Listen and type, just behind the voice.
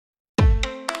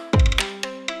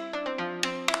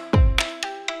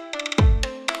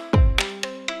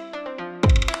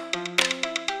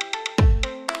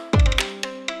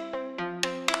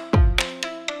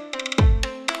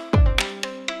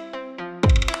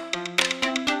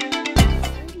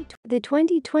The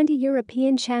 2020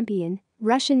 European champion,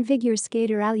 Russian figure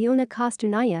skater Alyona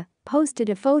Kostornaya, posted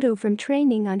a photo from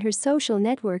training on her social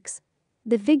networks.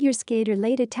 The figure skater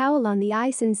laid a towel on the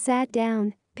ice and sat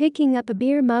down, picking up a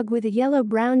beer mug with a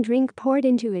yellow-brown drink poured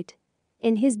into it.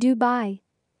 In his Dubai.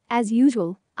 "As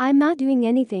usual, I'm not doing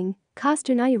anything,"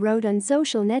 Kostornaya wrote on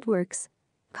social networks.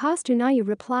 Kostornaya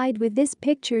replied with this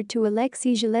picture to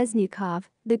Alexei Zheleznyakov,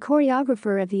 the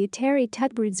choreographer of the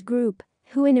Tutberidze group,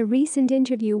 who in a recent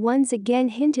interview once again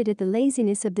hinted at the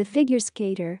laziness of the figure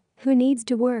skater, who needs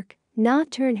to work,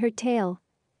 not turn her tail.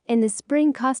 In the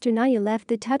spring, Kostornaya left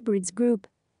the Tutberidze group.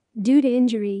 Due to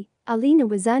injury, Alyona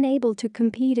was unable to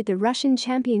compete at the Russian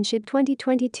Championship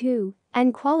 2022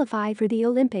 and qualify for the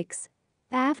Olympics.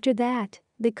 After that,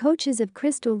 the coaches of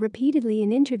Crystal repeatedly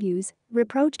in interviews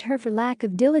reproached her for lack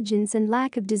of diligence and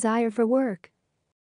lack of desire for work.